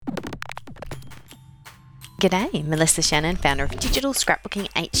G'day, Melissa Shannon, founder of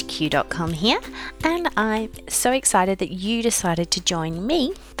DigitalScrapbookingHQ.com here, and I'm so excited that you decided to join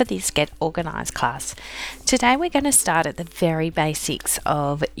me for this Get Organised class. Today we're going to start at the very basics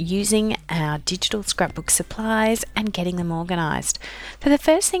of using our digital scrapbook supplies and getting them organised. So the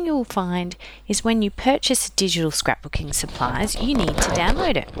first thing you will find is when you purchase digital scrapbooking supplies, you need to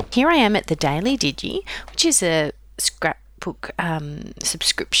download it. Here I am at the Daily Digi, which is a scrapbook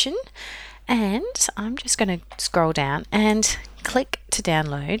subscription. And I'm just going to scroll down and click to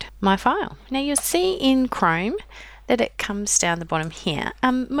download my file. Now you'll see in Chrome that it comes down the bottom here.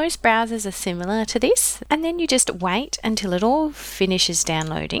 Most browsers are similar to this, and then you just wait until it all finishes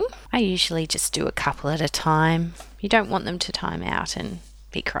downloading. I usually just do a couple at a time. You don't want them to time out and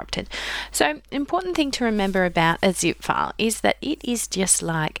be corrupted. So important thing to remember about a zip file is that it is just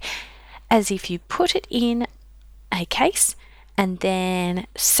like as if you put it in a case and then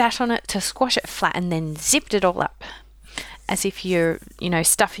sat on it to squash it flat and then zipped it all up as if you're,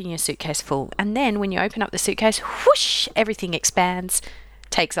 stuffing your suitcase full. And then when you open up the suitcase, whoosh, everything expands,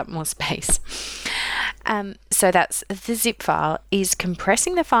 takes up more space. So that's the zip file is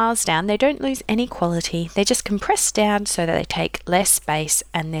compressing the files down. They don't lose any quality. They just compress down so that they take less space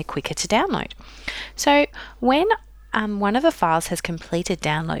and they're quicker to download. So when one of the files has completed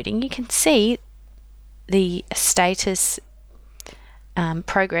downloading, you can see the status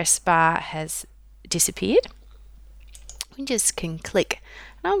progress bar has disappeared. We just can click,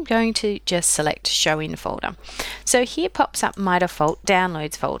 and I'm going to just select show in folder. So here pops up my default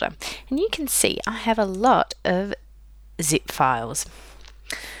downloads folder, and you can see I have a lot of zip files.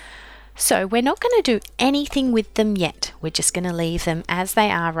 So we're not going to do anything with them yet. We're just going to leave them as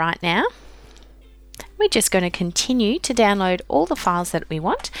they are right now. We're just going to continue to download all the files that we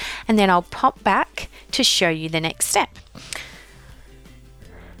want, and then I'll pop back to show you the next step.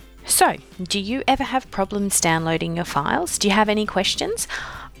 So, do you ever have problems downloading your files? Do you have any questions?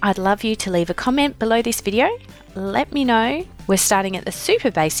 I'd love you to leave a comment below this video. Let me know. We're starting at the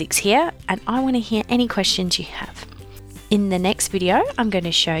super basics here, and I want to hear any questions you have. In the next video, I'm going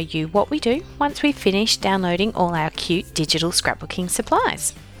to show you what we do once we've finished downloading all our cute digital scrapbooking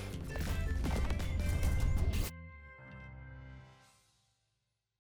supplies.